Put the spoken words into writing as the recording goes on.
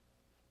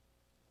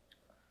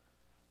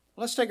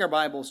Let's take our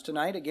Bibles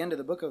tonight again to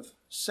the book of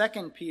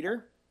 2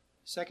 Peter,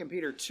 2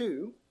 Peter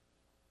 2.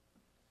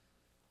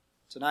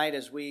 Tonight,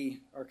 as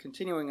we are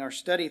continuing our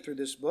study through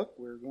this book,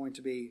 we're going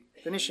to be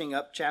finishing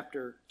up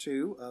chapter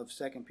 2 of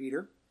 2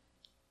 Peter.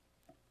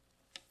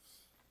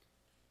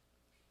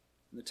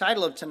 The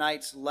title of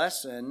tonight's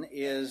lesson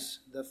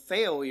is The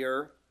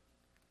Failure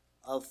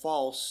of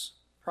False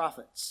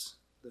Prophets.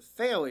 The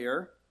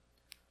Failure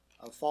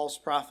of False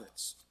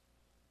Prophets.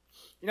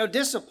 You know,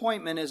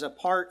 disappointment is a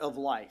part of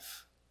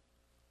life.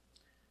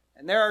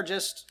 And there are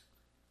just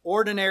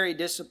ordinary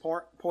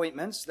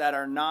disappointments that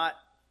are not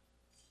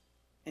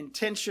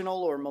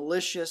intentional or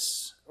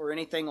malicious or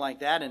anything like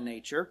that in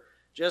nature.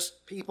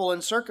 Just people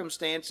and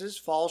circumstances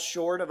fall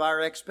short of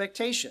our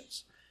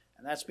expectations.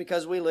 And that's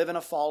because we live in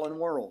a fallen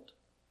world.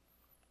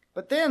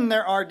 But then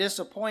there are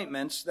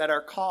disappointments that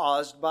are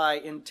caused by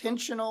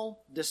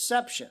intentional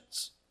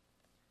deceptions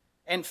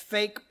and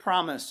fake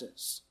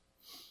promises.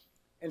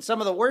 And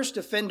some of the worst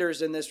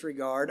offenders in this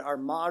regard are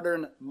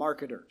modern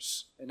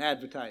marketers and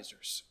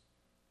advertisers.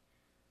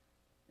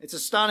 It's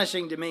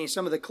astonishing to me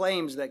some of the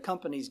claims that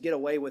companies get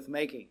away with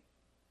making.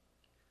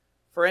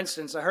 For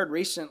instance, I heard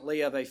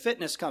recently of a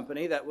fitness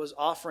company that was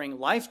offering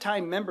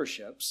lifetime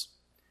memberships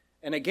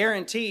and a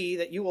guarantee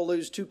that you will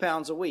lose 2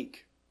 pounds a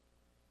week.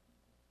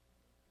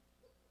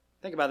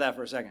 Think about that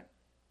for a second.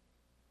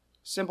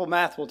 Simple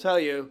math will tell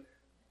you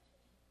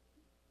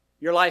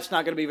your life's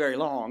not going to be very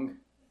long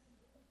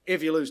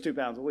if you lose 2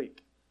 pounds a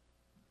week.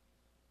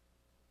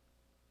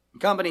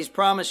 Companies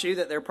promise you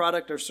that their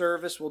product or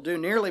service will do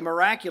nearly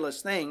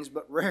miraculous things,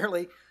 but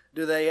rarely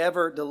do they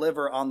ever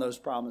deliver on those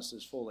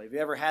promises fully. Have you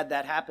ever had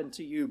that happen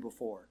to you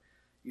before?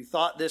 You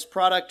thought this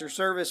product or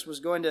service was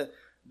going to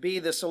be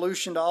the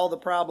solution to all the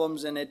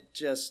problems, and it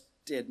just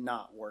did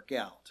not work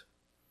out.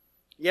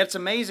 Yet it's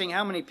amazing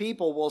how many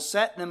people will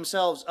set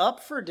themselves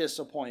up for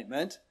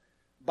disappointment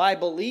by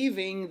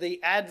believing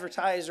the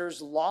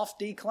advertiser's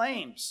lofty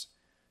claims,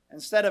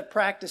 instead of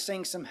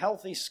practicing some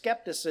healthy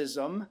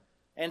skepticism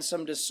and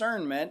some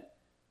discernment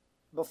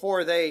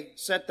before they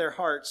set their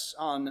hearts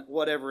on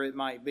whatever it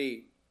might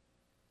be.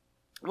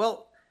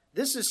 Well,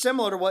 this is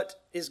similar to what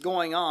is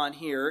going on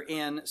here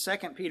in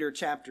 2 Peter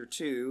chapter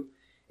 2.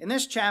 In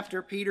this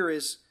chapter, Peter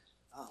is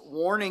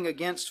warning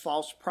against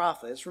false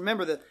prophets.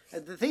 Remember,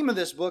 the theme of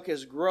this book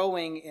is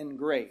growing in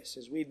grace,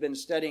 as we've been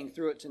studying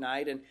through it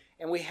tonight.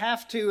 And we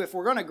have to, if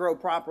we're going to grow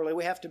properly,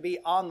 we have to be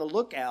on the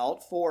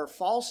lookout for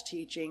false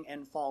teaching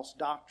and false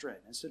doctrine.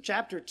 And so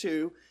chapter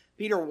 2,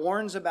 Peter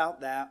warns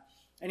about that.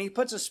 And he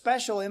puts a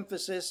special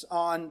emphasis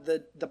on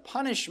the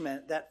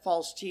punishment that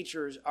false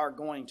teachers are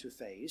going to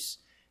face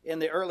in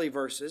the early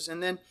verses.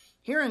 And then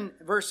here in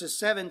verses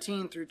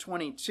 17 through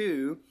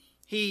 22,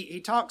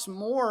 he talks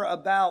more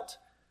about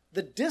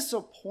the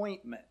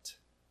disappointment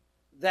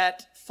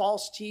that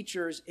false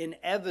teachers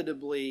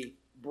inevitably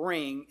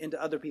bring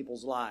into other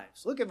people's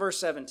lives. Look at verse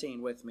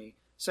 17 with me,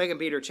 2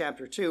 Peter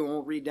chapter 2, and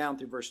we'll read down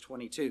through verse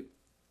 22.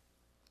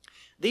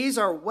 These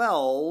are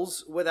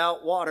wells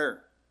without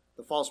water,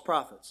 the false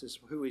prophets is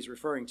who he's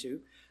referring to,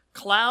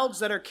 clouds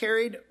that are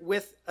carried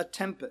with a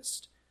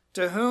tempest,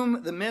 to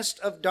whom the mist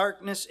of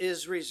darkness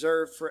is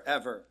reserved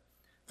forever.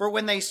 For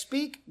when they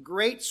speak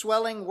great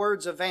swelling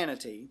words of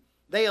vanity,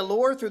 they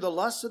allure through the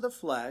lusts of the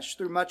flesh,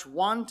 through much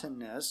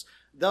wantonness,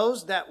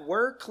 those that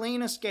were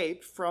clean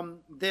escaped from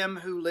them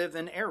who live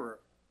in error.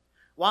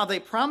 While they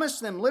promise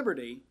them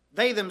liberty,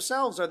 they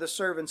themselves are the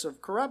servants of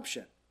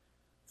corruption.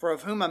 For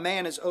of whom a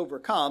man is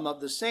overcome,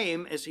 of the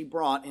same is he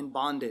brought in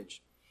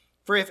bondage.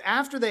 For if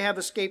after they have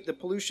escaped the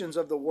pollutions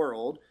of the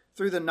world,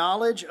 through the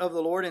knowledge of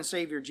the Lord and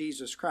Savior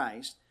Jesus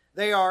Christ,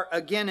 they are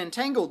again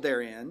entangled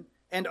therein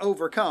and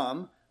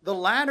overcome, the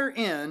latter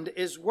end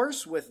is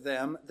worse with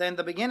them than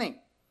the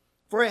beginning.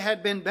 For it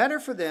had been better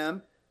for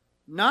them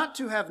not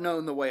to have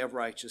known the way of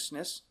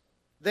righteousness,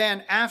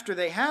 than after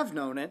they have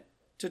known it,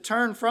 to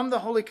turn from the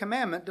holy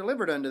commandment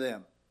delivered unto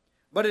them.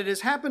 But it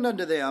has happened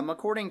unto them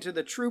according to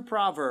the true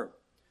proverb,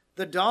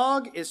 the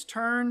dog is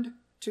turned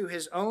to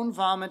his own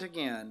vomit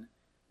again,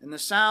 and the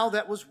sow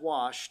that was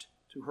washed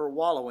to her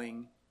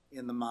wallowing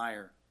in the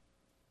mire.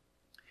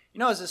 You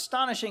know, as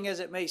astonishing as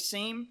it may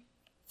seem,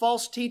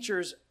 false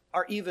teachers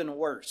are even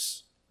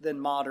worse than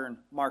modern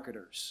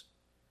marketers.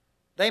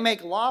 They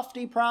make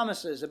lofty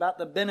promises about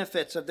the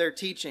benefits of their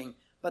teaching,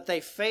 but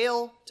they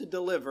fail to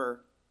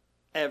deliver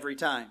every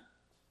time.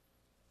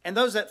 And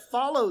those that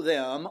follow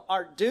them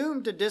are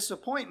doomed to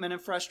disappointment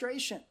and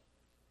frustration.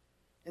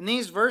 In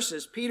these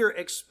verses, Peter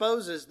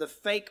exposes the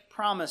fake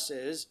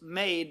promises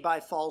made by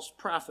false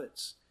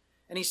prophets.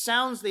 And he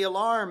sounds the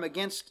alarm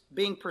against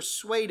being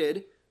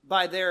persuaded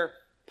by their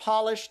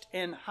polished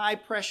and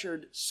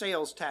high-pressured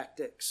sales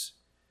tactics.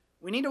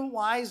 We need to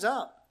wise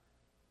up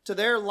to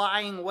their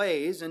lying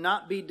ways and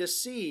not be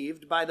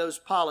deceived by those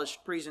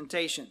polished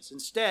presentations.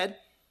 Instead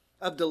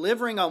of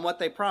delivering on what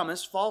they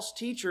promise, false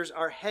teachers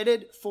are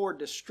headed for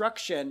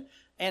destruction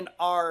and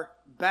are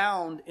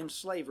bound in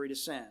slavery to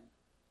sin.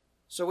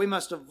 So we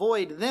must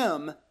avoid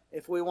them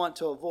if we want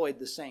to avoid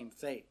the same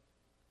fate.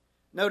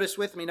 Notice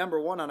with me, number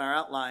one on our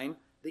outline,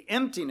 the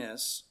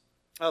emptiness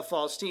of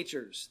false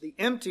teachers. The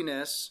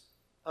emptiness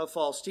of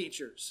false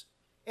teachers.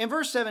 In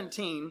verse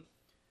 17,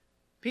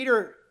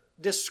 Peter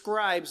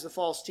describes the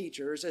false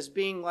teachers as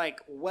being like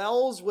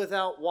wells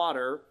without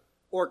water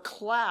or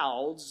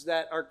clouds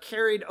that are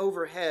carried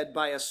overhead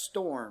by a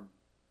storm.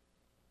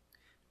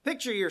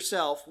 Picture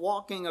yourself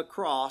walking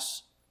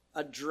across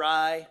a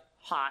dry,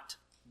 hot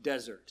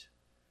desert.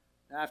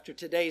 After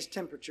today's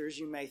temperatures,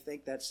 you may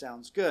think that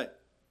sounds good.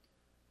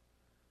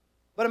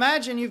 But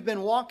imagine you've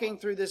been walking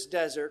through this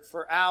desert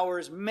for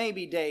hours,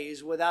 maybe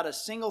days, without a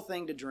single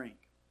thing to drink.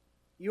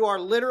 You are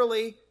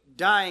literally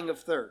dying of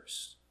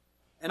thirst.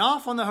 And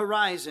off on the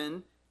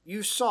horizon,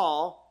 you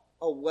saw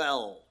a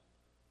well.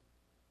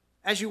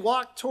 As you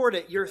walk toward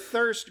it, your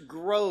thirst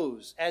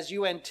grows as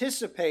you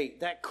anticipate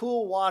that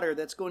cool water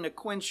that's going to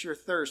quench your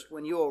thirst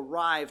when you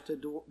arrive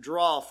to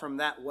draw from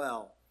that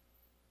well.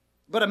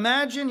 But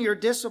imagine your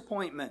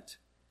disappointment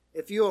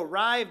if you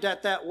arrived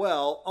at that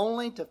well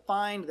only to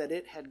find that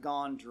it had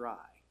gone dry.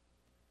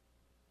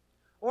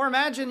 Or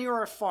imagine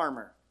you're a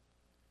farmer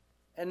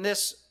and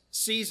this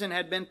season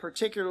had been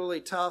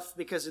particularly tough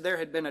because there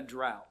had been a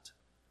drought.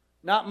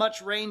 Not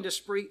much rain to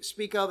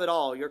speak of at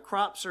all. Your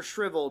crops are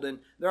shriveled and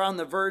they're on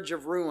the verge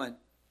of ruin.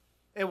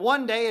 And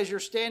one day as you're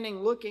standing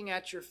looking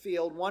at your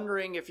field,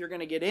 wondering if you're going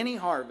to get any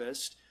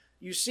harvest,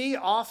 you see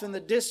off in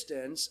the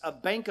distance a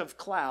bank of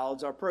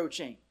clouds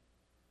approaching.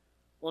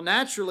 Well,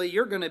 naturally,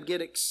 you're going to get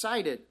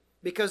excited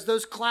because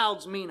those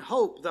clouds mean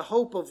hope, the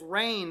hope of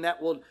rain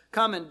that will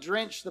come and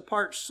drench the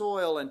parched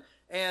soil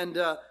and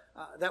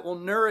that will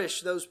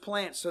nourish those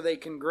plants so they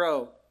can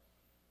grow.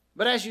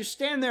 But as you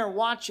stand there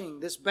watching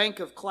this bank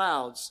of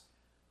clouds,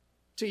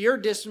 to your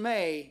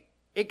dismay,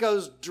 it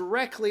goes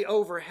directly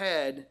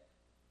overhead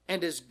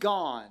and is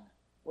gone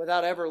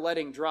without ever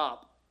letting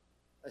drop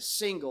a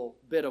single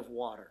bit of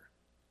water.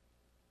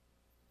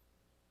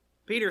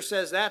 Peter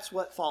says that's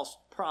what false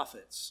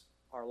prophets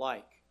are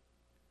like.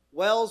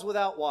 Wells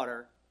without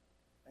water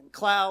and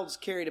clouds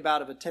carried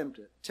about of a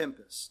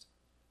tempest.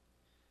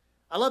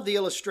 I love the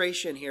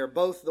illustration here.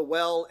 Both the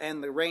well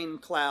and the rain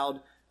cloud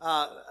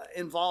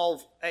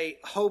involve a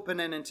hope and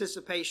an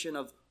anticipation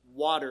of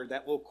water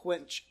that will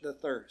quench the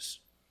thirst.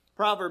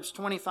 Proverbs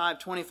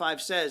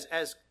 25:25 says,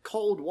 "As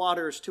cold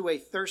waters to a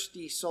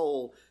thirsty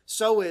soul,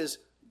 so is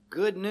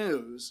good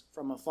news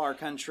from a far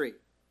country."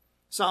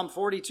 Psalm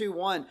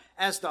 42:1,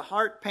 "As the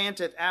hart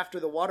panteth after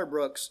the water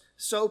brooks,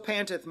 so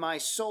panteth my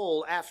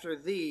soul after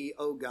thee,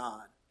 O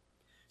God."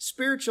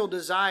 Spiritual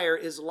desire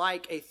is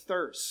like a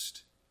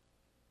thirst.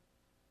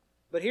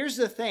 But here's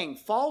the thing,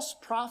 false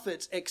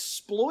prophets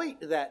exploit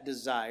that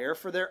desire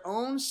for their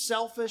own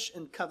selfish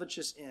and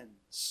covetous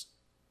ends.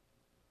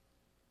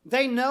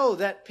 They know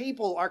that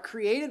people are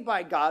created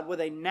by God with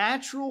a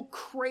natural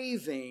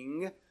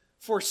craving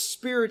for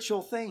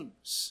spiritual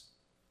things.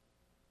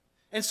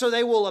 And so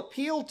they will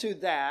appeal to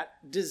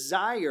that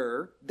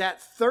desire,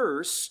 that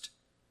thirst,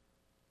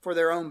 for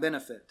their own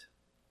benefit.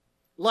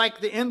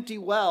 Like the empty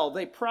well,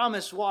 they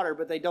promise water,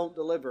 but they don't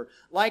deliver.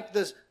 Like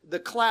the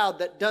cloud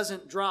that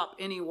doesn't drop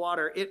any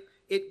water,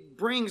 it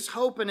brings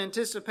hope and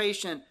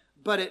anticipation,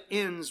 but it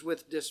ends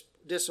with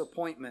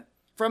disappointment.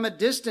 From a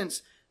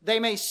distance, they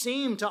may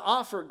seem to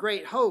offer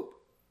great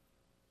hope.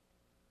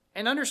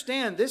 And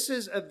understand, this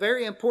is a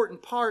very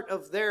important part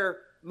of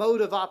their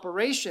mode of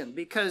operation,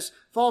 because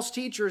false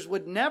teachers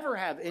would never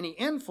have any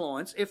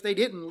influence if they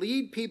didn't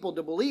lead people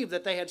to believe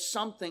that they had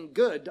something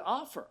good to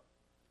offer.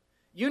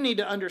 You need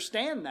to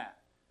understand that,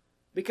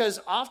 because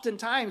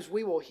oftentimes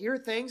we will hear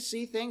things,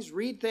 see things,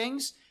 read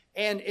things,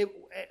 and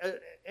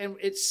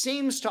it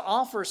seems to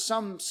offer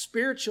some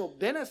spiritual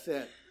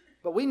benefit,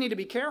 but we need to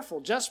be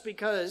careful. Just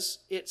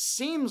because it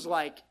seems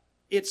like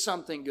it's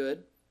something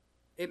good,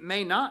 it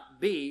may not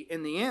be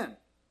in the end.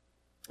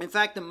 In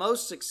fact, the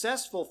most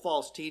successful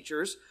false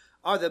teachers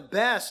are the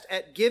best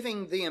at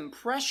giving the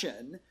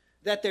impression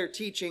that their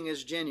teaching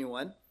is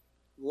genuine,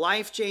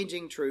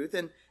 life-changing truth,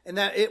 and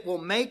that it will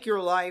make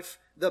your life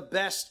the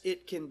best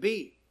it can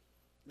be.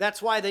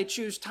 That's why they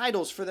choose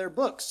titles for their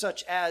books,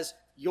 such as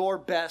Your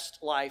Best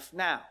Life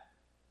Now.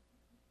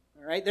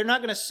 All right? They're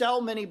not going to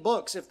sell many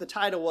books if the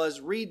title was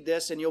Read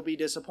This and You'll Be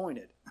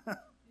Disappointed.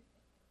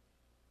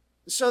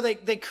 So they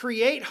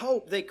create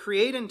hope, they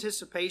create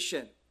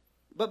anticipation.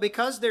 But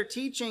because their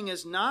teaching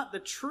is not the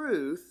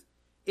truth,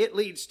 it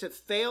leads to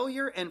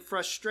failure and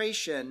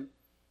frustration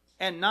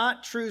and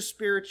not true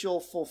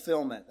spiritual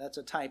fulfillment. That's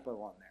a typo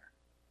on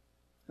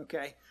there.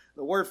 Okay?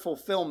 The word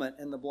fulfillment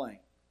in the blank.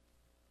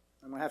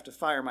 I'm going to have to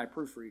fire my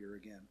proofreader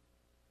again.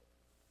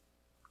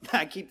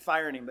 I keep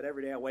firing him, but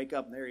every day I wake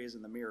up and there he is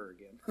in the mirror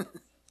again.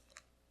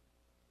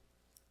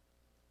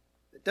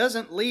 It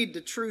doesn't lead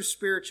to true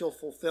spiritual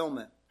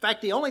fulfillment. In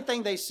fact, the only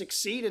thing they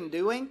succeed in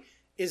doing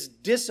is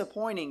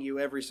disappointing you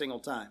every single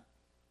time.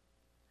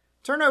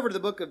 Turn over to the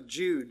book of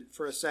Jude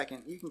for a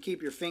second. You can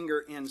keep your finger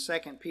in 2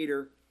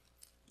 Peter.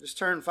 Just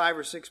turn 5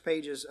 or 6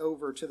 pages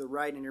over to the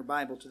right in your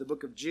Bible to the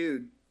book of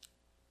Jude.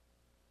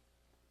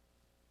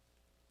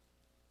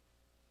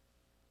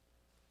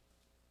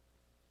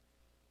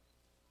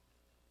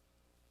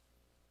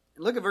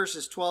 And look at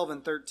verses 12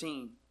 and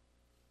 13.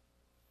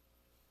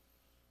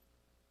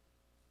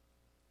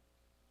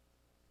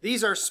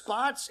 These are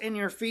spots in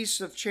your feasts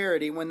of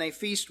charity when they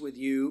feast with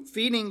you,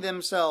 feeding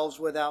themselves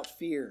without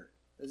fear.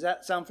 Does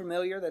that sound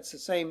familiar? That's the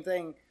same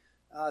thing,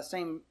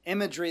 same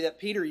imagery that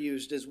Peter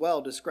used as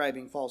well,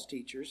 describing false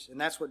teachers. And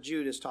that's what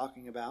Jude is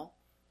talking about.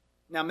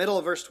 Now, middle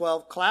of verse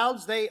 12,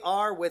 clouds they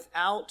are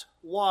without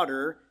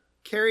water,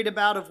 carried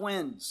about of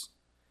winds.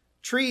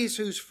 Trees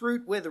whose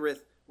fruit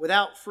withereth,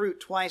 without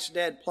fruit twice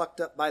dead, plucked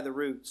up by the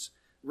roots.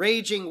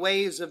 Raging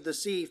waves of the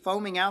sea,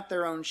 foaming out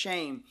their own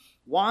shame.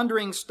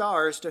 Wandering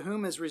stars to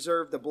whom is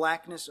reserved the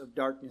blackness of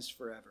darkness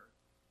forever.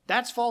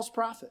 That's false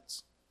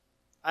prophets.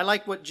 I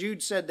like what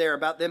Jude said there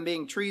about them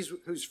being trees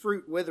whose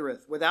fruit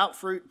withereth, without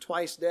fruit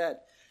twice dead.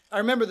 I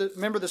remember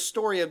the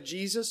story of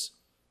Jesus,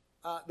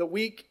 the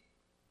week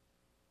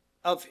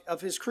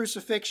of his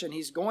crucifixion.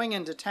 He's going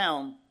into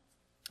town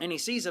and he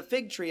sees a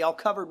fig tree all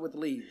covered with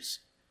leaves.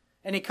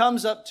 And he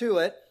comes up to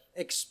it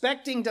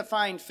expecting to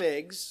find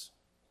figs,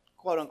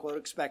 quote unquote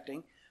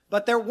expecting,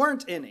 but there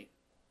weren't any.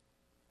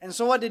 And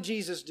so what did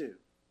Jesus do?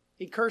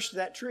 He cursed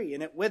that tree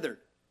and it withered.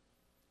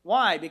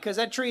 Why? Because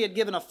that tree had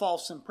given a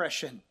false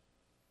impression.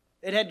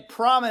 It had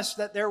promised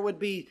that there would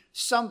be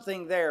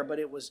something there, but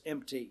it was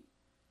empty.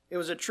 It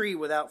was a tree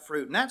without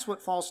fruit. And that's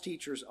what false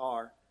teachers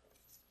are.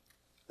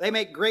 They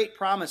make great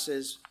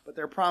promises, but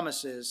their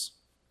promises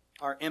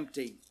are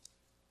empty.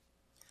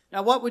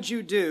 Now, what would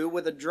you do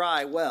with a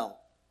dry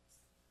well?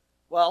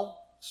 Well,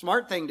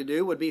 smart thing to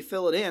do would be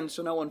fill it in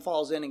so no one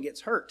falls in and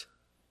gets hurt.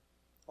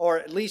 Or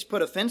at least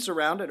put a fence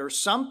around it or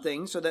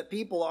something so that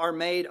people are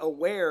made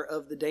aware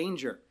of the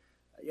danger.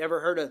 You ever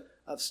heard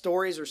of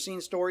stories or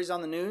seen stories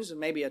on the news of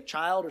maybe a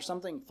child or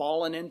something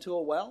fallen into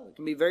a well? It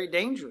can be very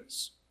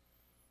dangerous.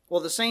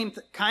 Well, the same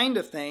kind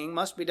of thing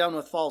must be done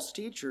with false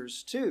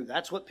teachers too.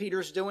 That's what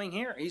Peter's doing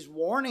here. He's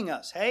warning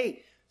us,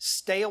 hey,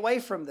 stay away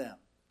from them.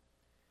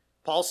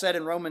 Paul said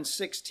in Romans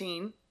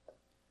 16,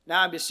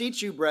 now I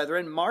beseech you,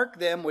 brethren, mark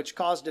them which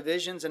cause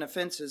divisions and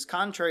offenses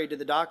contrary to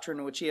the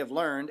doctrine which ye have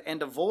learned,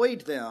 and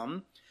avoid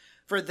them.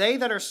 For they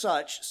that are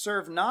such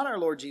serve not our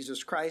Lord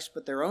Jesus Christ,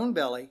 but their own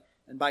belly,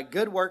 and by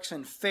good works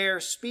and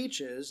fair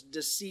speeches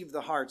deceive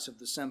the hearts of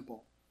the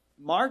simple.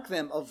 Mark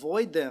them,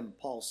 avoid them,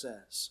 Paul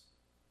says.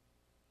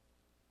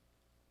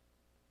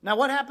 Now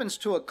what happens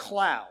to a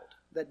cloud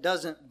that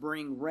doesn't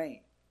bring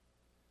rain?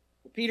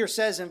 Well, Peter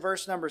says in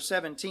verse number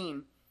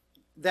 17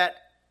 that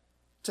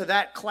to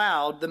that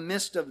cloud, the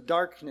mist of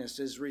darkness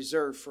is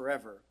reserved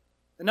forever.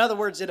 In other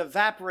words, it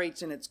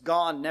evaporates and it's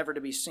gone, never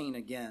to be seen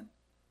again.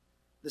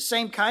 The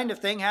same kind of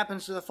thing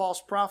happens to the false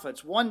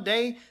prophets. One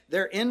day,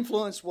 their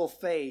influence will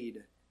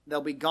fade. They'll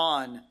be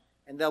gone,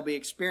 and they'll be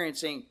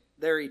experiencing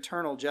their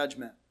eternal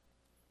judgment.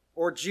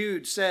 Or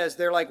Jude says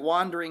they're like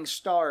wandering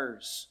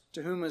stars,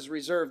 to whom is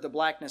reserved the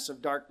blackness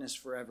of darkness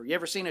forever. You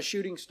ever seen a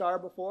shooting star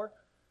before?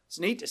 It's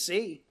neat to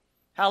see.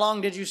 How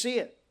long did you see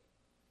it?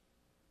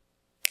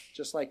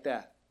 Just like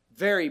that.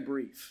 Very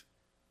brief.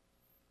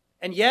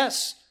 And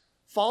yes,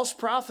 false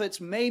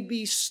prophets may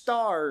be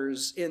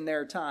stars in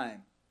their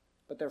time,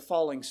 but they're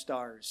falling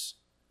stars,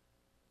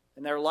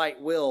 and their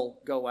light will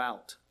go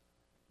out.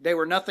 They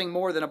were nothing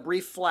more than a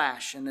brief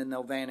flash, and then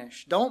they'll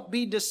vanish. Don't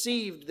be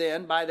deceived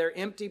then by their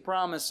empty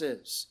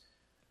promises.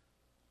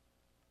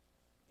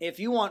 If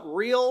you want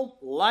real,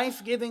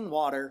 life-giving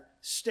water,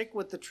 stick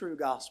with the true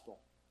gospel.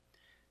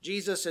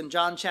 Jesus in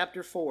John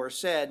chapter 4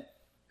 said,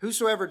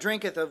 whosoever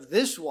drinketh of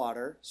this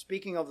water,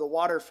 speaking of the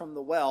water from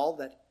the well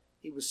that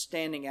he was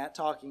standing at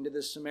talking to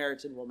this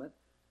Samaritan woman,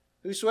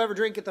 whosoever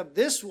drinketh of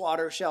this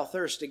water shall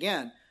thirst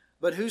again.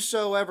 But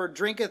whosoever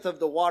drinketh of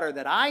the water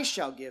that I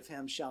shall give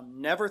him shall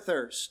never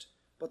thirst.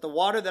 But the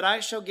water that I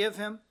shall give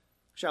him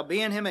shall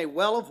be in him a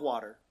well of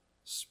water,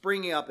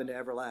 springing up into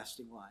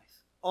everlasting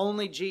life.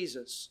 Only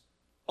Jesus,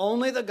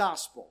 only the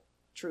gospel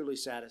truly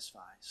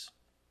satisfies.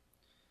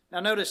 Now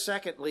notice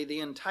secondly, the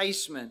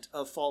enticement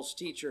of false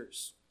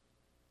teachers.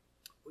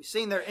 We've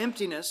seen their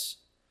emptiness,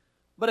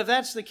 but if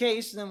that's the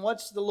case, then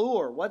what's the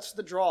lure? What's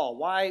the draw?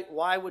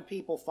 Why would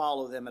people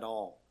follow them at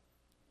all?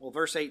 Well,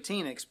 verse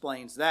 18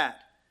 explains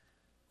that.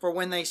 For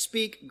when they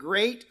speak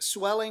great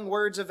swelling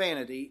words of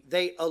vanity,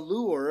 they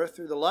allure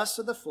through the lusts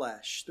of the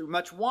flesh, through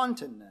much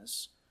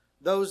wantonness,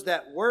 those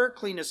that were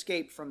clean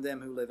escaped from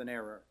them who live in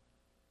error.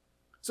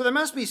 So there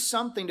must be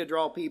something to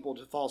draw people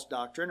to false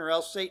doctrine, or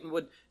else Satan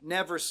would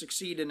never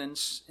succeed in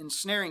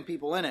ensnaring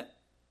people in it.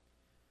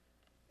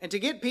 And to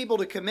get people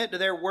to commit to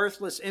their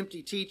worthless,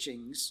 empty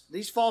teachings,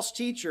 these false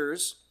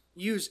teachers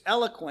use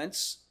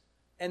eloquence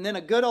and then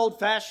a good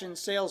old-fashioned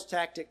sales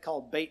tactic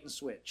called bait and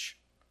switch.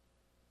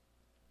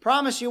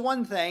 Promise you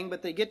one thing,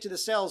 but they get to the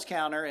sales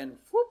counter and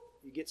whoop,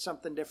 you get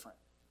something different.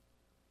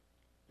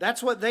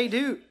 That's what they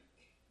do.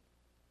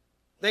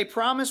 They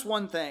promise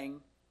one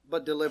thing,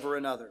 but deliver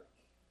another.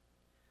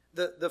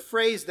 The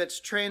phrase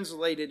that's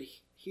translated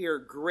here,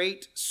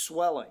 great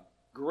swelling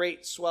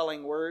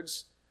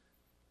words,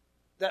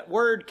 that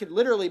word could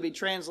literally be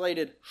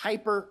translated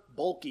hyper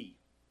bulky.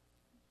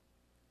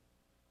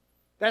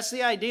 That's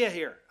the idea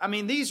here. I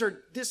mean,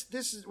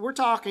 we're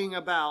talking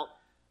about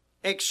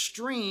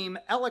extreme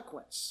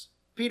eloquence.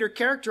 Peter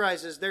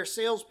characterizes their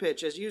sales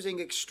pitch as using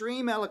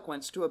extreme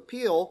eloquence to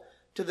appeal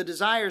to the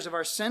desires of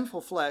our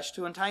sinful flesh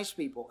to entice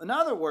people. In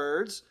other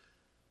words,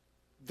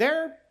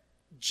 they're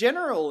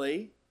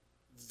generally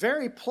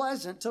very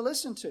pleasant to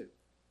listen to.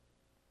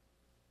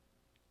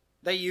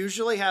 They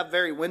usually have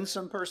very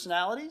winsome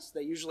personalities.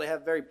 They usually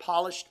have very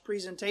polished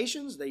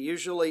presentations. They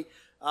usually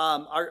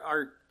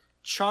are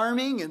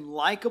charming and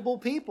likable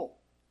people.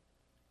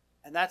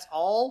 And that's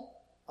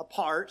all a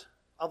part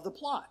of the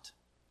plot.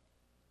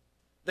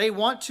 They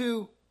want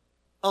to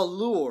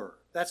allure.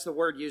 That's the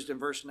word used in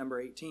verse number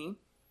 18.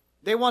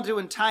 They want to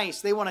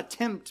entice. They want to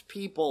tempt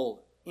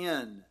people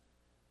in.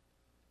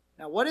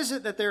 Now, what is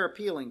it that they're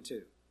appealing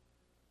to?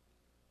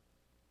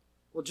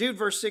 Well, Jude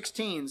verse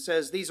 16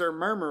 says, these are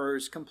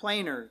murmurers,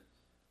 complainers,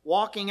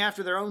 walking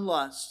after their own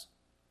lusts,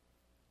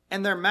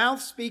 and their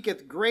mouth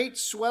speaketh great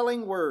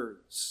swelling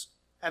words,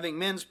 having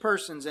men's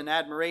persons in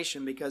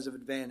admiration because of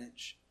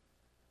advantage.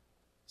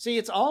 See,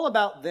 it's all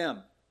about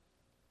them.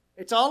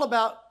 It's all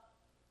about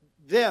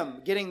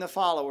them getting the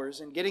followers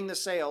and getting the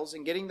sales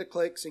and getting the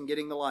clicks and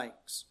getting the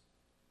likes.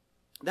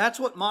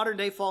 That's what modern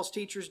day false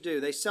teachers do.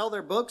 They sell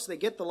their books, they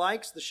get the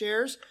likes, the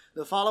shares,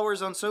 the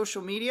followers on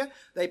social media.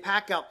 They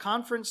pack out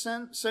conference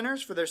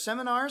centers for their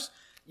seminars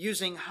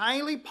using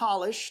highly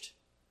polished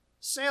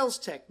sales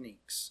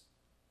techniques.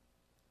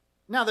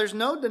 Now, there's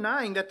no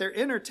denying that they're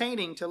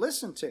entertaining to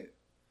listen to,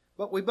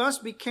 but we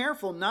must be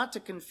careful not to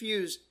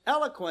confuse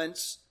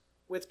eloquence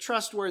with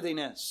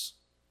trustworthiness.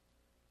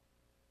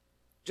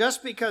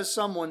 Just because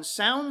someone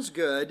sounds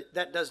good,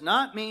 that does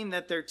not mean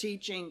that their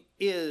teaching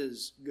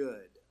is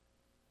good.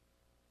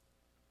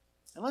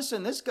 And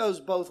listen, this goes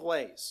both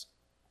ways.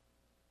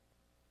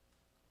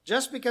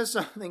 Just because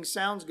something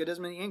sounds good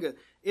doesn't mean it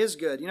is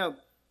good. You know,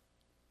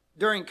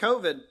 during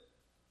COVID,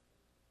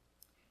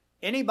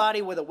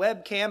 anybody with a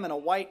webcam and a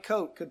white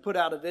coat could put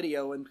out a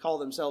video and call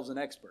themselves an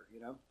expert, you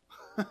know.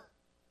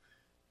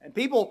 And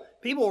people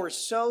were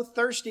so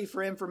thirsty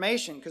for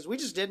information because we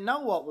just didn't know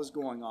what was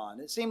going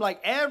on. It seemed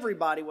like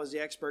everybody was the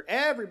expert.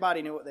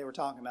 Everybody knew what they were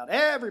talking about.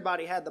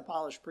 Everybody had the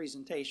polished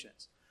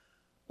presentations.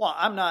 Well,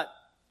 I'm not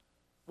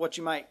what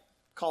you might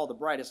call the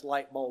brightest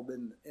light bulb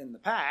in the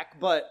pack,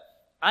 but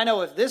I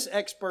know if this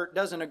expert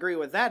doesn't agree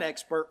with that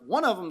expert,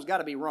 one of them's got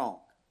to be wrong.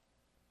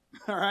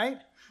 All right?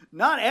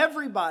 Not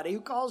everybody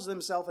who calls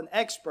themselves an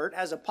expert,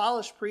 has a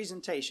polished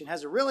presentation,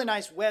 has a really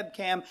nice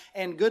webcam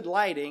and good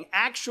lighting,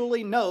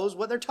 actually knows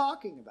what they're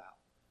talking about.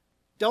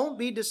 Don't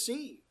be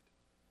deceived.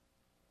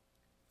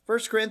 1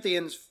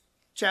 Corinthians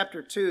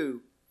chapter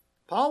 2,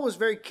 Paul was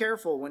very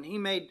careful when he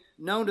made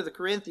known to the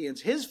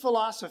Corinthians his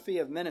philosophy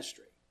of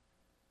ministry.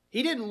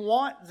 He didn't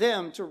want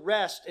them to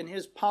rest in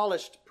his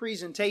polished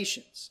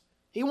presentations.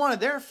 He wanted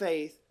their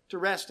faith to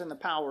rest in the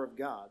power of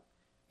God.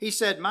 He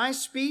said, my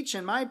speech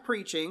and my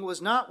preaching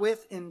was not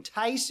with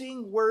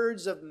enticing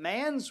words of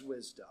man's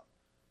wisdom,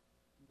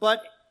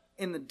 but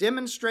in the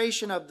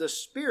demonstration of the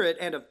Spirit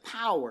and of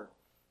power,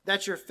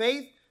 that your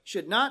faith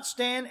should not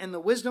stand in the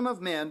wisdom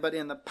of men, but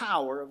in the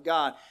power of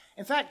God.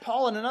 In fact,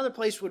 Paul in another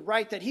place would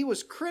write that he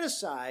was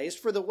criticized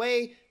for the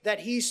way that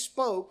he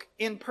spoke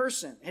in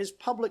person, his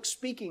public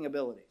speaking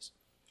abilities.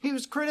 He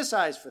was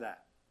criticized for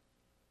that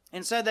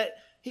and said that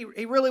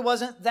he really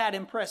wasn't that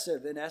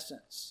impressive in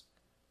essence.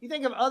 You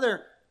think of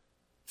other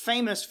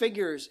famous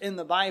figures in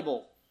the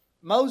Bible.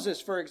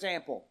 Moses, for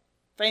example,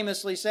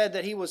 famously said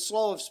that he was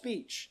slow of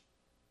speech.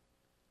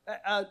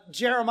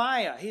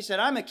 Jeremiah, he said,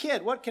 I'm a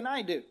kid, what can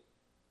I do?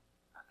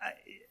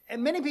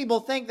 And many people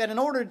think that in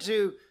order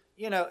to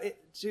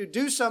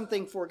do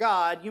something for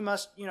God, you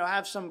must,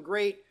 have some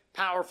great,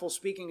 powerful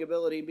speaking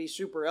ability and be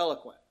super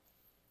eloquent.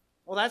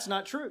 Well, that's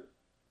not true.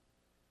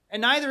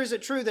 And neither is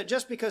it true that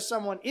just because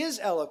someone is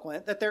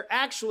eloquent, that they're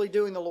actually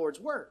doing the Lord's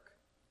work.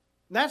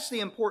 That's the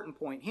important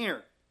point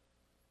here.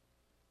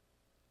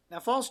 Now,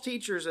 false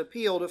teachers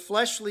appeal to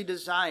fleshly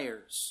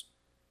desires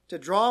to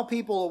draw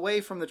people away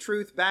from the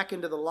truth back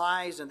into the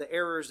lies and the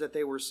errors that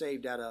they were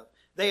saved out of.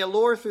 They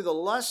allure through the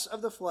lusts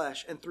of the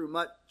flesh and through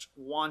much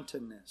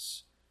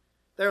wantonness.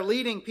 They're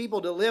leading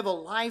people to live a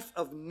life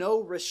of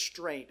no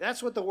restraint.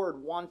 That's what the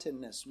word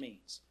wantonness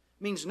means.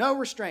 It means no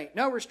restraint,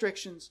 no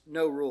restrictions,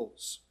 no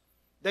rules.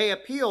 They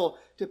appeal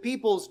to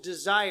people's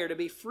desire to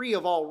be free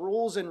of all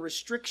rules and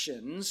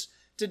restrictions,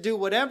 to do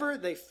whatever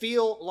they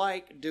feel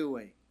like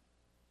doing.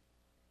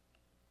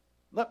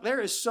 Look,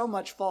 there is so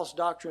much false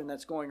doctrine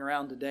that's going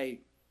around today.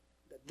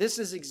 This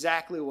is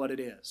exactly what it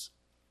is.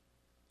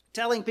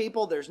 Telling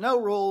people there's no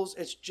rules,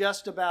 it's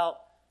just about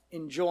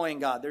enjoying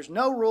God. There's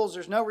no rules,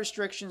 there's no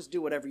restrictions,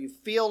 do whatever you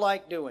feel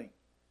like doing.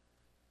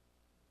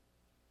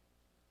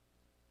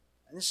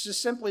 And this is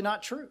just simply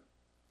not true.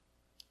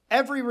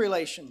 Every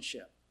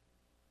relationship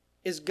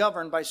is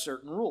governed by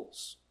certain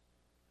rules,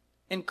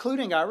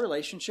 including our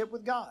relationship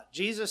with God.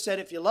 Jesus said,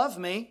 if you love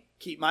me,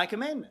 keep my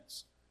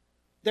commandments.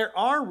 There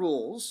are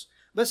rules,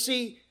 but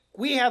see,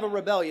 we have a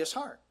rebellious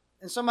heart.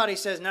 And somebody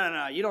says,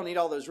 no, you don't need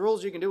all those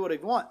rules. You can do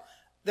whatever you want.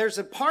 There's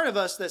a part of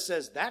us that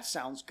says, that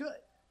sounds good.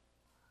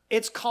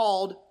 It's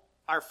called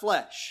our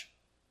flesh.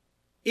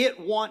 It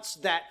wants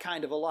that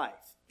kind of a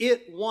life.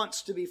 It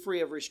wants to be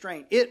free of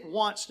restraint. It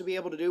wants to be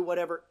able to do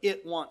whatever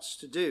it wants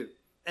to do.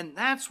 And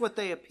that's what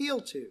they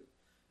appeal to.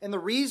 And the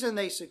reason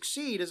they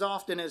succeed as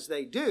often as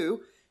they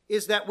do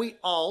is that we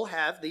all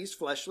have these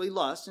fleshly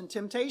lusts and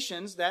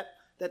temptations that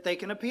they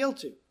can appeal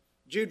to.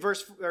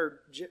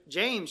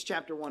 James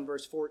chapter 1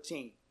 verse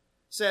 14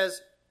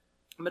 says,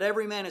 "But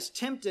every man is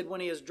tempted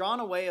when he is drawn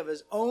away of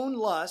his own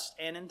lust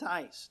and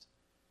enticed."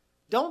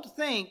 Don't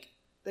think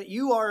that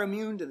you are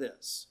immune to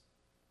this.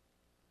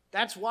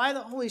 That's why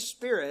the Holy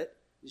Spirit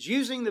is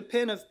using the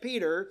pen of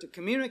Peter to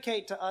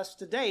communicate to us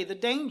today the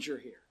danger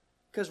here,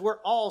 because we're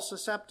all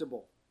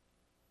susceptible.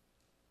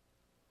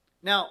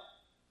 Now,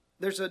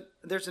 there's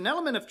an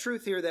element of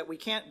truth here that we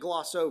can't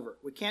gloss over.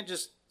 We can't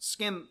just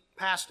skim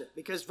past it,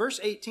 because verse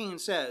 18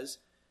 says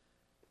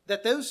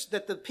that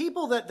the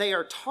people that they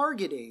are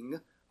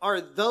targeting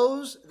are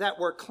those that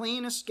were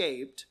clean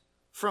escaped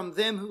from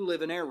them who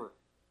live in error.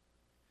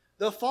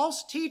 The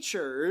false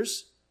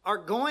teachers are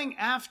going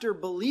after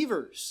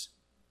believers.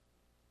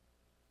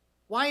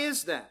 Why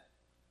is that?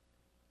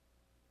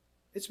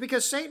 It's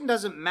because Satan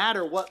doesn't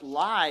matter what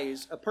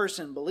lies a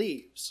person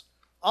believes.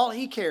 All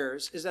he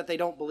cares is that they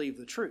don't believe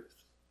the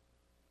truth.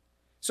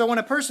 So when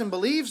a person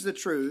believes the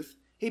truth,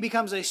 he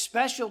becomes a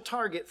special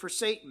target for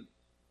Satan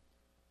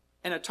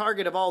and a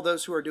target of all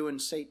those who are doing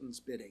Satan's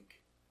bidding.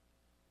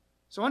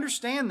 So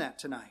understand that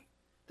tonight,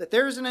 that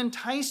there is an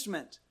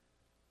enticement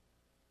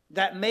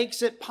that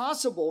makes it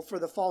possible for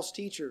the false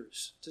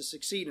teachers to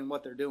succeed in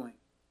what they're doing.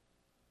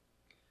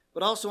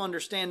 But also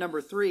understand, number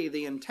 3,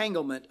 the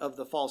entanglement of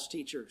the false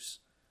teachers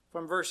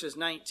from verses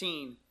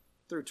 19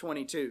 through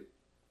 22.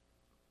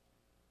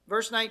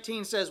 Verse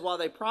 19 says, "While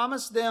they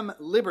promise them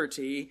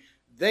liberty,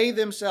 they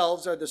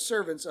themselves are the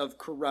servants of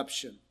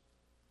corruption.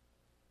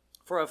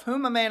 For of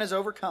whom a man is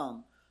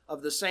overcome,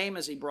 of the same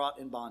is he brought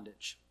in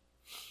bondage."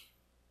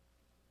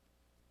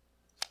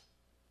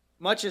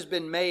 Much has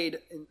been made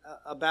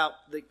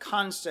about the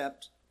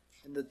concept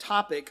and the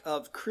topic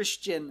of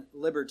Christian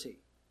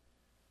liberty.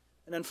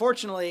 And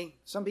unfortunately,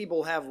 some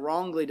people have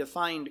wrongly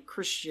defined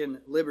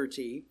Christian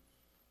liberty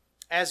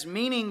as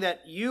meaning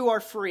that you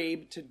are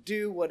free to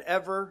do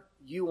whatever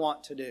you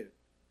want to do.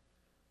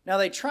 Now,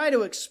 they try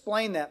to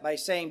explain that by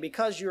saying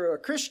because you're a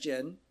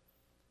Christian,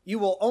 you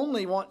will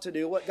only want to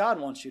do what God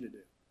wants you to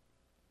do.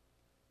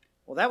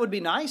 Well, that would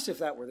be nice if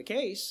that were the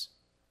case,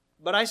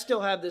 but I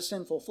still have this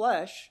sinful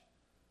flesh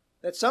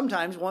that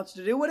sometimes wants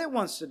to do what it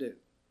wants to do.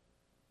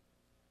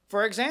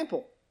 For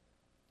example,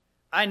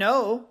 I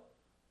know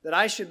that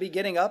I should be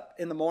getting up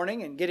in the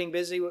morning and getting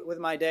busy with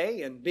my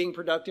day and being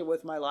productive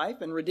with my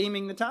life and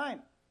redeeming the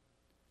time.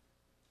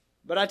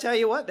 But I tell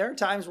you what, there are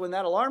times when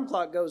that alarm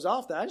clock goes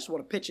off that I just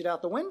want to pitch it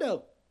out the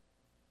window.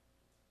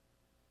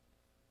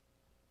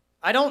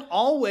 I don't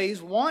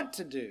always want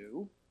to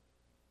do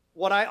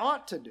what I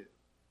ought to do.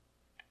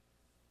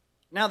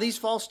 Now, these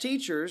false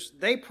teachers,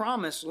 they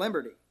promise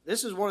liberty.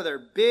 This is one of their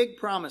big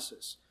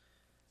promises.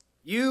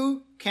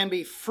 You can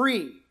be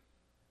free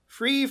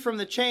from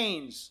the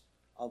chains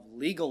of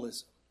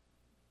legalism,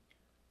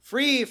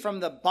 free from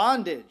the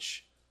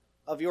bondage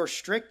of your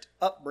strict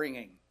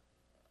upbringing,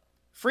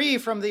 free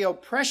from the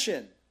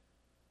oppression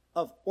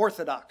of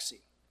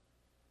orthodoxy.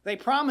 They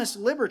promise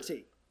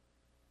liberty.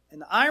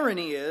 And the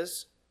irony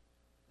is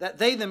that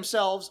they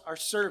themselves are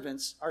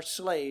servants, are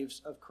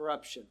slaves of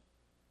corruption.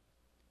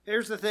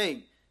 Here's the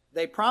thing.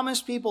 They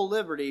promise people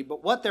liberty,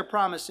 but what they're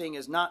promising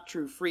is not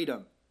true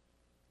freedom.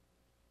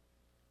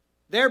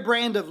 Their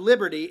brand of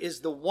liberty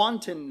is the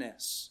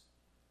wantonness,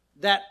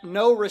 that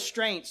no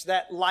restraints,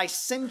 that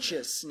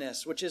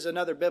licentiousness, which is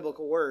another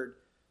biblical word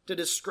to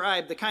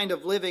describe the kind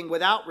of living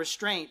without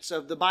restraints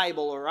of the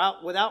Bible or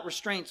without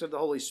restraints of the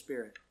Holy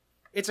Spirit.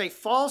 It's a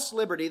false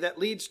liberty that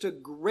leads to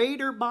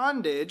greater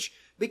bondage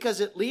because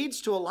it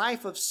leads to a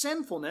life of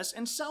sinfulness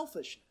and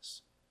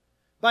selfishness.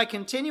 By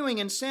continuing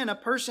in sin, a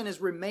person is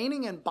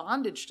remaining in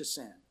bondage to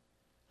sin.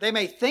 They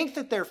may think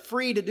that they're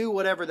free to do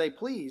whatever they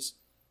please,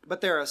 but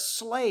they're a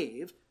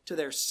slave to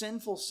their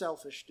sinful,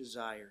 selfish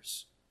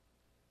desires.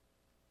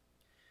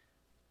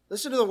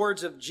 Listen to the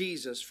words of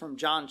Jesus from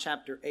John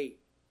chapter 8.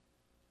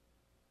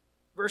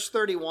 Verse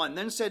 31,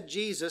 "Then said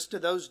Jesus to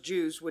those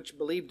Jews which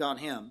believed on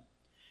him,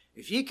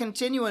 If ye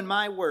continue in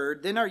my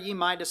word, then are ye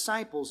my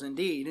disciples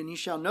indeed, and ye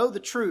shall know the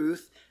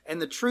truth,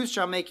 and the truth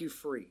shall make you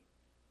free.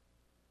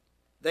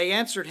 They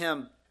answered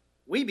him,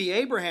 We be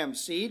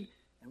Abraham's seed,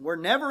 and were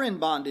never in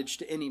bondage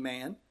to any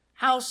man.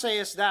 How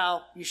sayest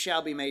thou, ye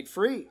shall be made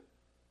free?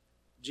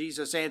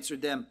 Jesus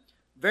answered them,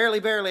 Verily,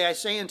 verily, I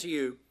say unto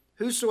you,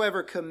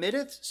 whosoever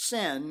committeth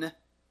sin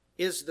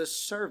is the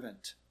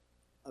servant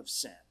of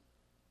sin.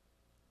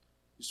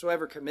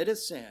 Whosoever committeth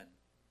sin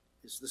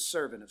is the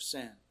servant of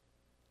sin.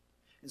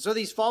 And so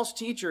these false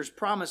teachers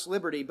promise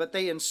liberty, but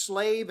they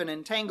enslave and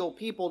entangle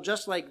people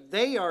just like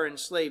they are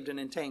enslaved and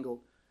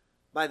entangled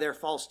by their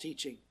false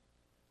teaching.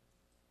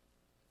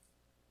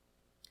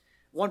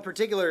 One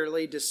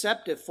particularly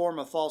deceptive form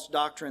of false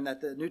doctrine that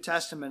the New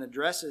Testament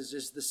addresses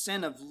is the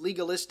sin of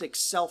legalistic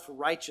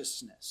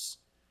self-righteousness.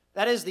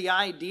 That is the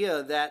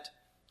idea that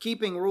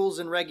keeping rules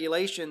and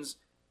regulations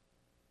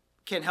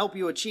can help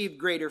you achieve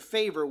greater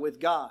favor with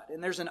God.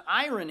 And there's an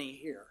irony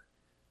here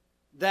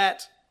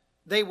that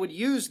they would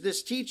use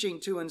this teaching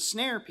to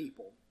ensnare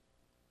people.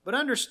 But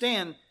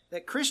understand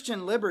that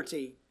Christian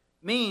liberty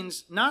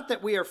means not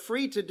that we are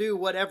free to do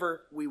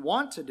whatever we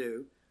want to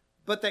do,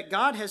 but that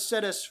God has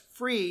set us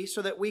free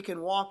so that we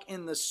can walk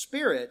in the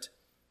Spirit,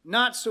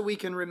 not so we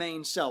can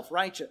remain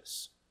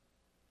self-righteous.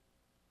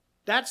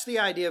 That's the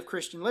idea of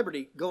Christian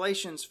liberty.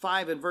 Galatians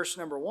 5 and verse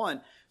number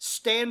 1.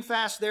 Stand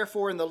fast,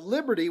 therefore, in the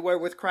liberty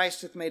wherewith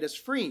Christ hath made us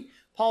free.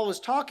 Paul was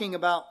talking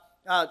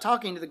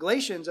to the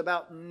Galatians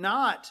about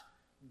not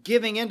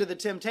giving into the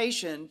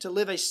temptation to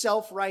live a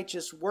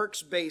self-righteous,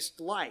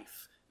 works-based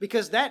life,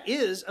 because that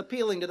is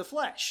appealing to the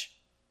flesh.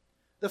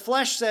 The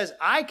flesh says,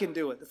 I can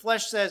do it. The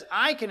flesh says,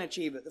 I can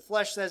achieve it. The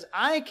flesh says,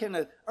 I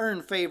can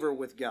earn favor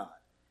with God.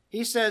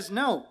 He says,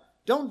 no,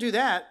 don't do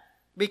that,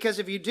 because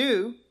if you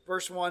do,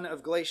 verse 1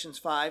 of Galatians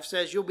 5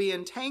 says, you'll be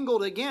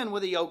entangled again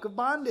with a yoke of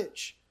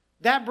bondage.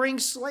 That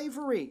brings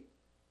slavery.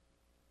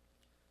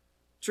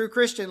 True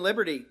Christian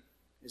liberty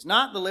is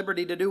not the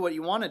liberty to do what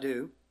you want to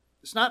do.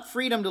 It's not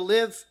freedom to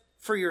live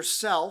for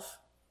yourself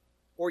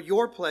or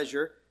your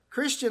pleasure.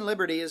 Christian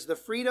liberty is the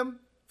freedom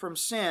from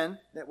sin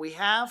that we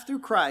have through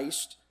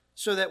Christ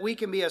so that we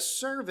can be a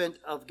servant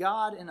of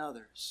God and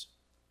others.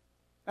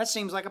 That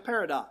seems like a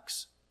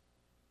paradox.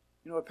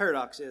 You know what a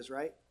paradox is,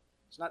 right?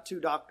 It's not two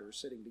doctors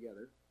sitting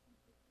together.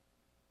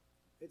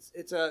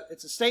 It's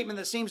a statement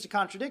that seems to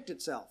contradict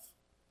itself.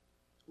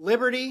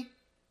 Liberty,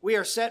 we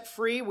are set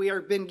free. We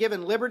have been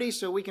given liberty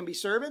so we can be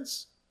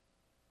servants.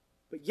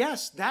 But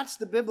yes, that's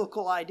the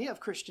biblical idea of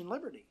Christian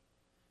liberty.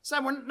 It's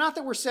not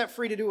that we're set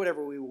free to do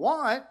whatever we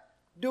want,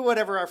 do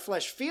whatever our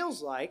flesh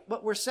feels like,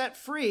 but we're set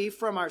free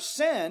from our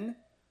sin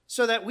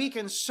so that we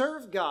can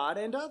serve God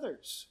and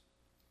others.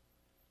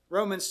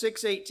 Romans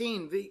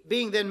 6:18,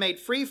 being then made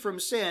free from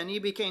sin, ye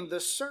became the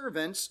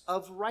servants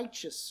of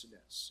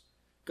righteousness.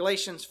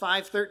 Galatians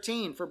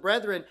 5:13, for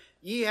brethren,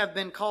 ye have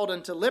been called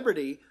unto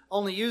liberty,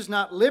 only use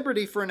not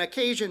liberty for an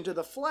occasion to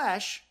the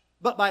flesh,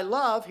 but by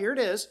love, here it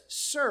is,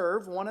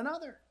 serve one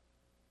another.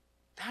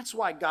 That's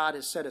why God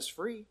has set us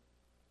free.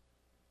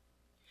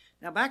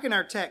 Now back in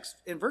our text,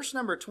 in verse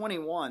number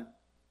 21,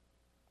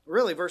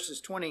 really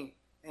verses 20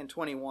 and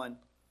 21,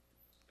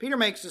 Peter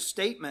makes a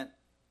statement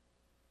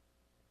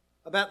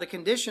about the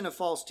condition of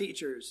false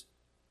teachers.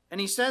 And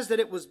he says that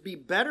it would be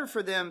better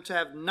for them to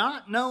have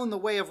not known the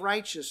way of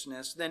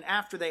righteousness than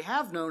after they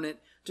have known it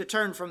to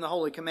turn from the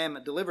holy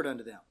commandment delivered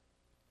unto them.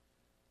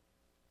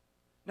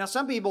 Now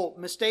some people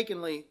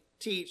mistakenly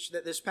teach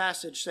that this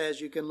passage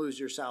says you can lose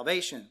your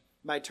salvation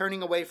by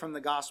turning away from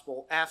the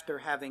gospel after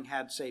having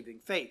had saving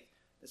faith.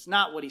 That's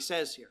not what he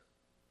says here.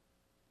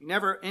 He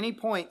never at any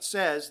point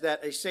says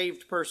that a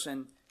saved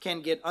person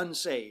can get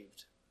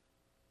unsaved.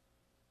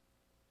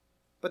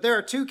 But there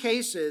are two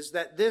cases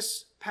that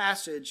this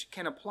passage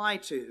can apply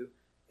to,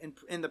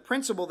 and the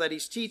principle that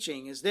he's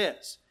teaching is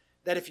this,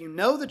 that if you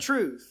know the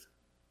truth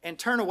and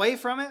turn away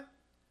from it,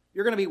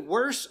 you're going to be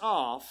worse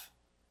off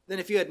than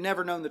if you had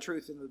never known the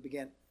truth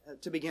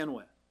to begin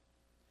with.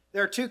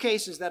 There are two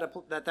cases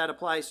that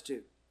applies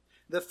to.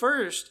 The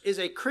first is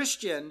a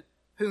Christian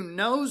who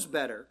knows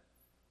better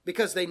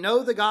because they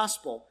know the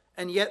gospel,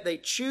 and yet they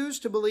choose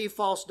to believe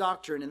false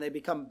doctrine and they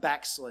become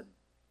backslidden.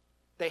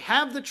 They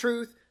have the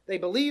truth, they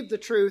believe the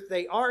truth,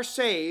 they are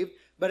saved,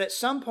 but at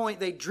some point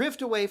they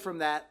drift away from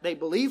that, they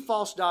believe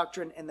false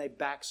doctrine, and they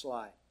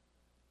backslide.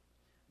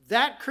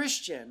 That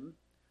Christian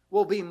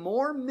will be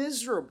more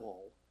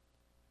miserable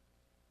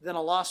than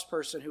a lost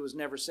person who was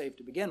never saved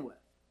to begin with.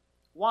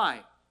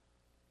 Why?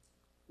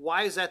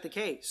 Why is that the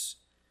case?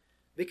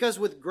 Because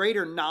with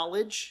greater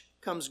knowledge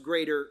comes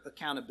greater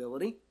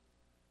accountability.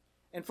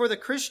 And for the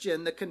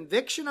Christian, the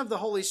conviction of the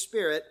Holy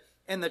Spirit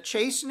and the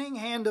chastening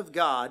hand of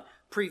God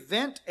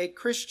prevent a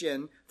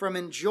Christian from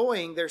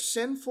enjoying their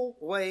sinful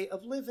way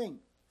of living.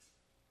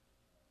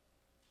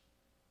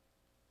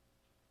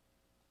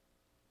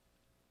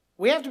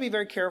 We have to be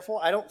very careful.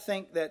 I don't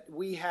think that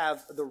we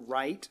have the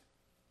right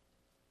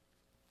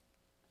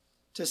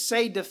to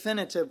say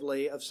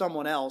definitively of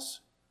someone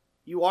else,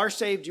 you are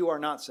saved, you are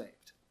not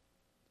saved.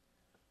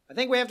 I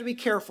think we have to be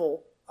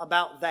careful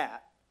about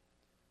that.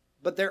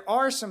 But there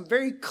are some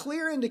very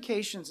clear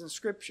indications in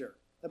Scripture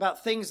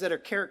about things that are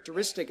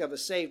characteristic of a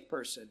saved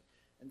person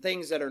and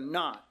things that are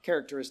not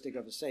characteristic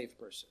of a saved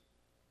person.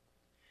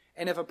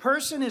 And if a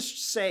person is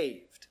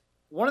saved,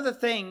 one of the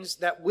things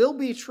that will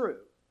be true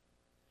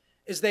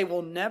is they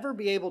will never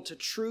be able to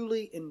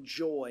truly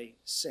enjoy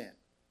sin.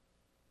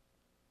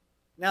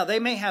 Now, they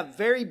may have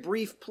very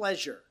brief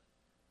pleasure,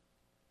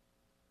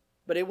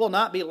 but it will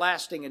not be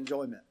lasting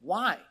enjoyment.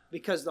 Why?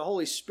 Because the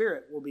Holy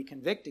Spirit will be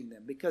convicting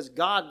them, because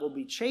God will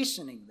be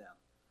chastening them.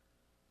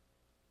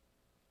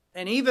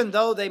 And even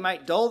though they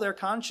might dull their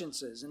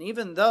consciences, and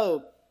even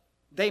though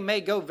they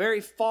may go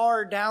very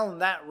far down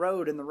that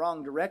road in the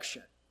wrong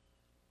direction,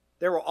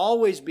 there will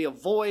always be a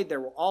void,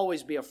 there will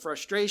always be a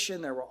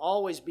frustration, there will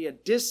always be a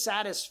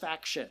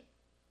dissatisfaction,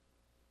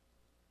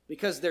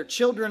 because they're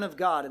children of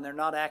God and they're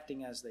not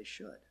acting as they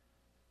should.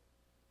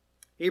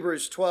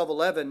 Hebrews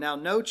 12:11, now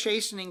no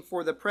chastening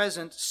for the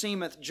present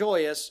seemeth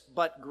joyous,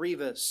 but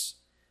grievous.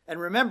 And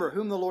remember,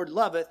 whom the Lord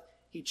loveth,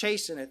 he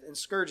chasteneth and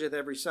scourgeth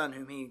every son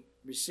whom he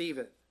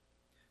receiveth.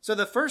 So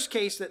the first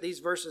case that these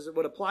verses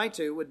would apply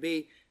to would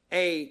be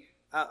a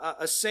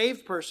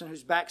saved person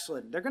who's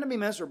backslidden. They're going to be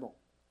miserable.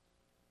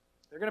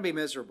 They're going to be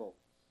miserable.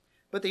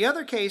 But the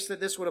other case that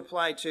this would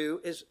apply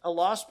to is a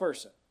lost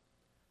person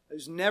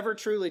who's never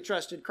truly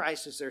trusted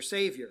Christ as their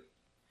Savior.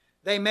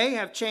 They may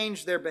have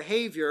changed their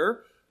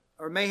behavior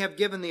or may have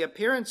given the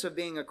appearance of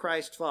being a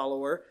Christ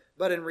follower,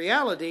 but in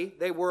reality,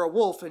 they were a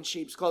wolf in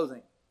sheep's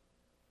clothing.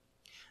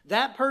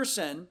 That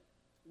person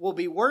will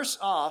be worse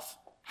off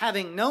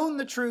having known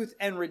the truth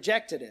and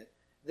rejected it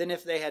than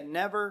if they had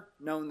never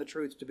known the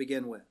truth to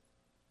begin with.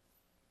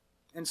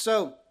 And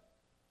so,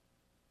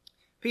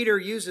 Peter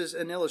uses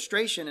an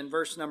illustration in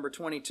verse number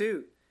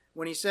 22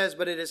 when he says,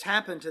 but it has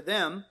happened to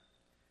them,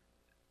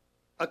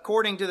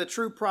 according to the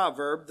true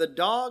proverb, the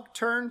dog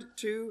turned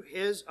to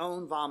his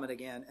own vomit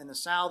again, and the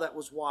sow that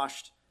was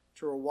washed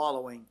to her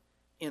wallowing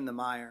in the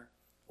mire.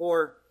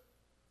 Or,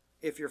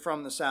 if you're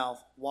from the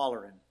South,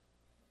 wallerin'.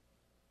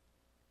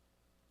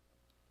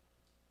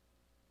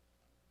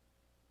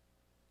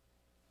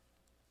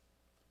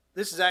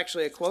 This is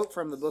actually a quote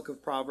from the book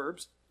of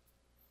Proverbs,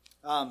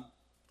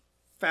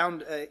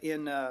 found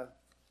in, I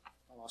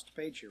lost a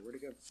page here. Where'd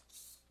it go?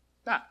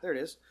 There it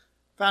is.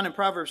 Found in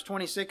Proverbs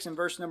 26 and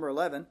verse number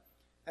 11.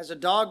 As a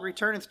dog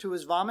returneth to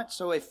his vomit,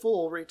 so a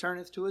fool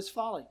returneth to his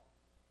folly.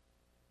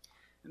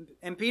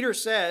 And Peter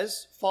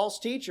says false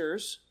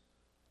teachers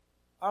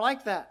are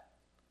like that.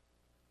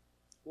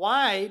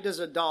 Why does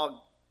a dog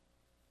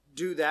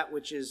do that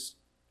which is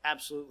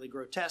absolutely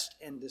grotesque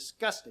and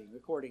disgusting,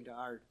 according to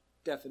our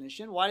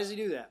definition? Why does he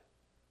do that?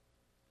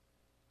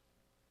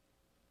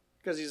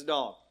 Because he's a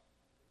dog.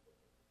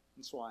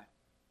 That's why.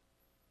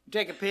 You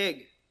take a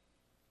pig,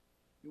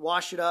 you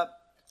wash it up,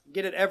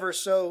 get it ever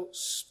so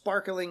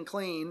sparkling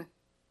clean,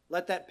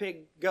 let that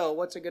pig go,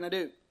 what's it going to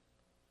do?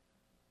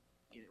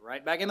 Get it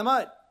right back in the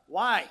mud.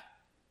 Why?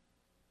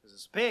 Because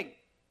it's a pig.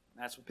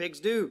 That's what pigs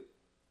do.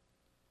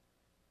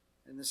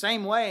 In the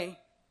same way,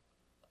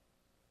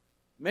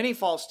 many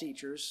false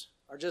teachers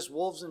are just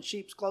wolves in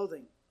sheep's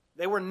clothing.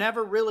 They were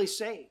never really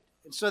saved.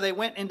 And so they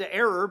went into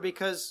error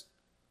because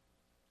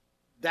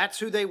that's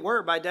who they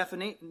were by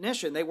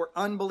definition. They were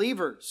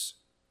unbelievers.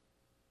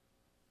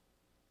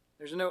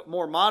 There's a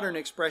more modern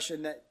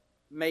expression that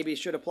maybe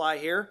should apply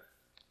here.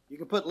 You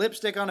can put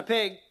lipstick on a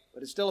pig,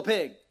 but it's still a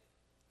pig.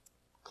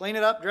 Clean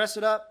it up, dress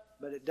it up,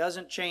 but it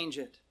doesn't change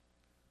it.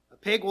 A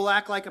pig will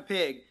act like a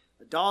pig.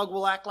 A dog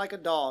will act like a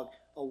dog.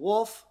 A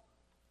wolf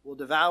will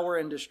devour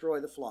and destroy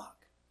the flock.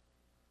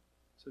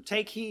 So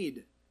take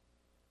heed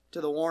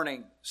to the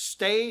warning.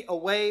 Stay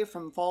away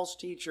from false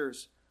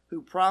teachers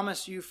who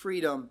promise you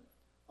freedom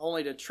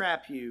only to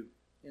trap you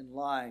in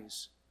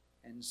lies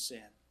and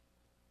sin.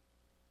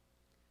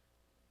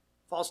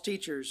 False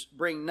teachers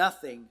bring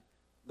nothing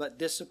but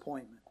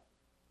disappointment.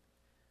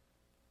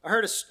 I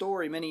heard a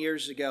story many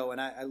years ago,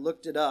 and I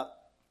looked it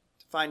up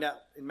to find out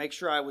and make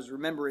sure I was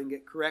remembering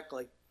it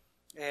correctly.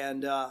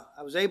 And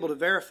I was able to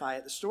verify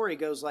it. The story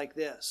goes like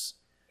this.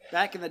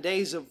 Back in the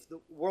days of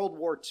World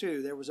War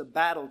II, there was a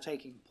battle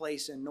taking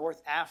place in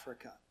North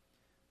Africa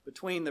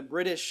between the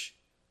British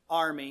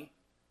Army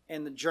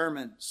and the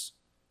Germans.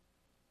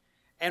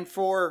 And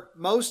for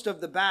most of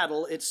the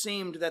battle, it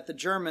seemed that the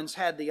Germans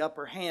had the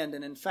upper hand.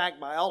 And in fact,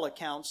 by all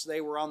accounts, they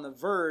were on the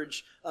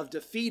verge of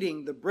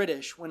defeating the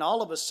British when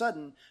all of a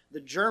sudden the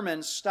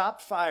Germans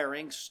stopped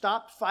firing,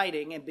 stopped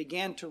fighting, and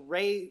began to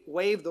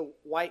wave the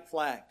white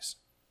flags.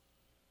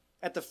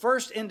 At the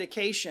first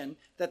indication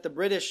that the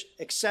British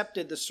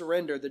accepted the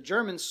surrender, the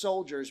German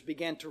soldiers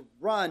began to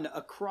run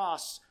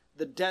across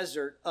the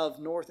desert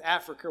of North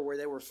Africa where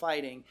they were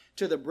fighting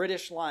to the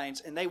British lines,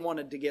 and they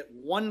wanted to get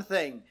one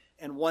thing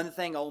and one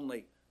thing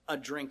only, a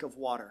drink of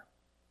water.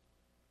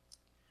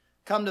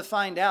 Come to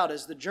find out,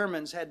 as the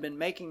Germans had been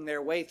making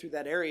their way through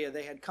that area,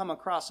 they had come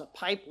across a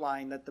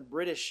pipeline that the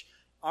British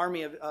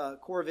Army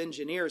Corps of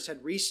Engineers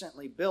had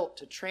recently built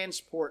to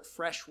transport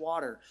fresh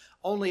water.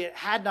 Only it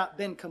had not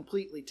been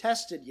completely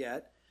tested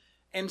yet.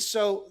 And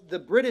so the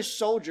British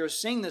soldiers,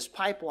 seeing this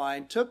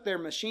pipeline, took their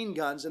machine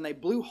guns and they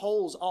blew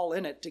holes all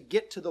in it to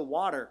get to the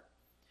water.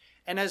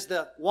 And as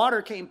the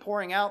water came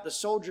pouring out, the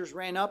soldiers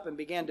ran up and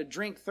began to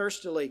drink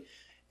thirstily.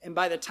 And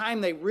by the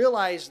time they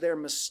realized their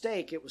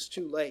mistake, it was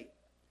too late.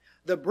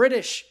 The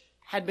British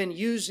had been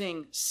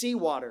using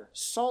seawater,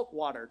 salt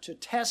water, to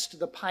test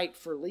the pipe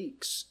for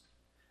leaks.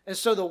 And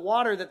so the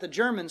water that the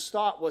Germans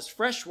thought was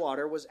fresh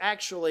water was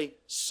actually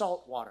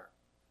salt water.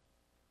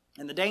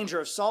 And the danger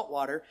of salt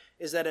water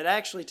is that it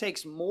actually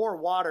takes more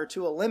water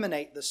to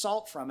eliminate the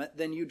salt from it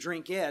than you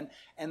drink in.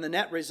 And the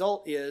net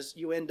result is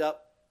you end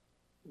up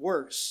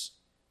worse,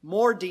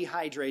 more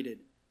dehydrated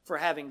for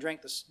having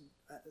drank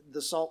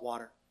the salt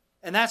water.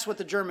 And that's what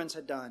the Germans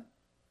had done.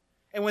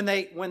 And when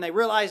they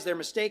realized their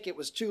mistake, it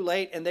was too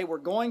late, and they were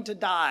going to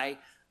die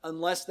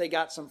unless they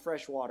got some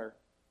fresh water.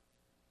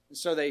 And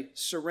so they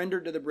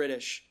surrendered to the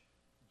British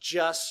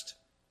just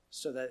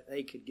so that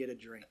they could get a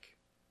drink.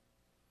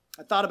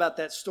 I thought about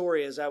that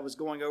story as I was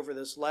going over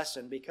this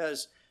lesson,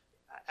 because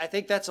I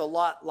think that's a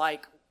lot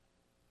like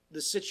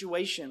the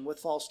situation with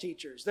false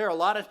teachers. There are a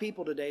lot of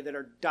people today that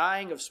are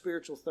dying of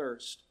spiritual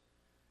thirst.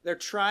 They're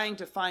trying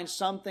to find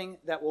something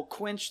that will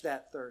quench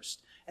that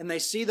thirst. And they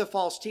see the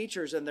false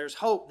teachers, and there's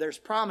hope, there's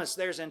promise,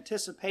 there's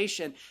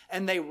anticipation,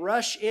 and they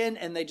rush in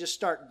and they just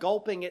start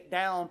gulping it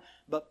down.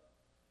 But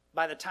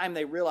by the time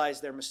they realize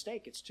their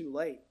mistake, it's too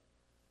late.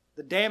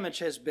 The damage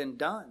has been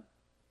done.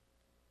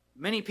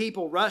 Many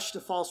people rush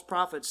to false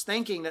prophets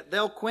thinking that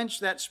they'll quench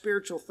that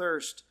spiritual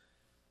thirst.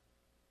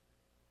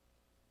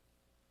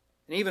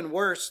 And even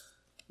worse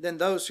than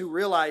those who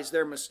realize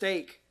their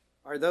mistake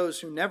are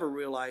those who never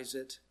realize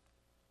it.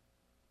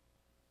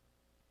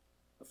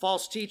 A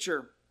false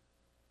teacher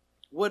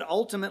would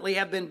ultimately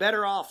have been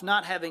better off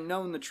not having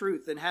known the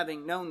truth than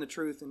having known the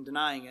truth and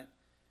denying it.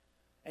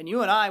 And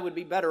you and I would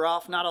be better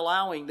off not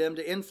allowing them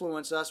to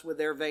influence us with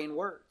their vain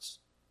words.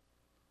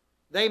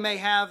 They may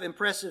have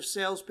impressive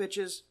sales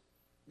pitches.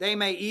 They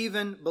may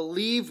even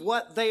believe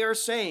what they are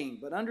saying,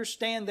 but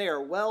understand they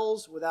are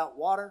wells without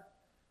water.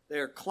 They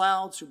are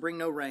clouds who bring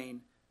no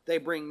rain. They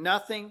bring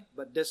nothing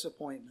but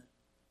disappointment.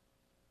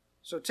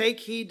 So take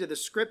heed to the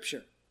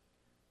scripture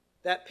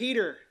that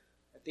Peter,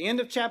 at the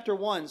end of chapter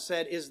 1,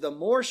 said is the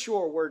more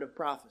sure word of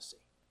prophecy.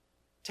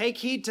 Take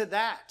heed to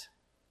that.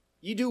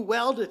 You do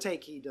well to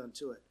take heed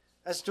unto it,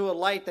 as to a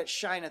light that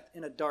shineth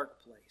in a dark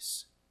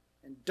place.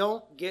 And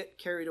don't get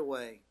carried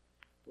away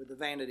with the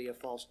vanity of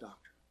false doctrine.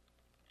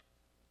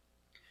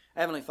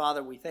 Heavenly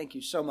Father, we thank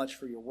you so much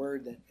for your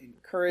word that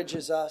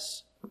encourages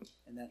us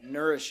and that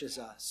nourishes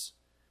us.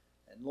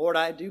 And Lord,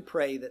 I do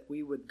pray that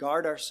we would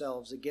guard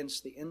ourselves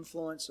against the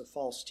influence of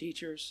false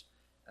teachers,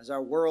 as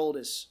our world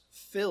is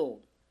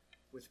filled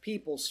with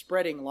people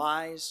spreading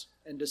lies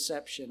and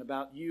deception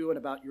about you and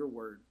about your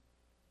word.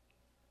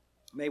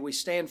 May we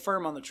stand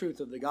firm on the truth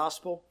of the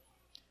gospel.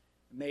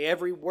 May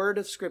every word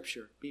of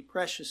Scripture be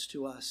precious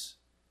to us,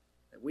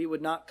 that we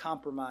would not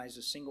compromise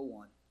a single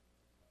one.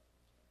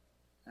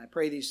 I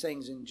pray these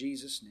things in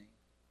Jesus' name.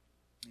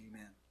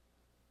 Amen.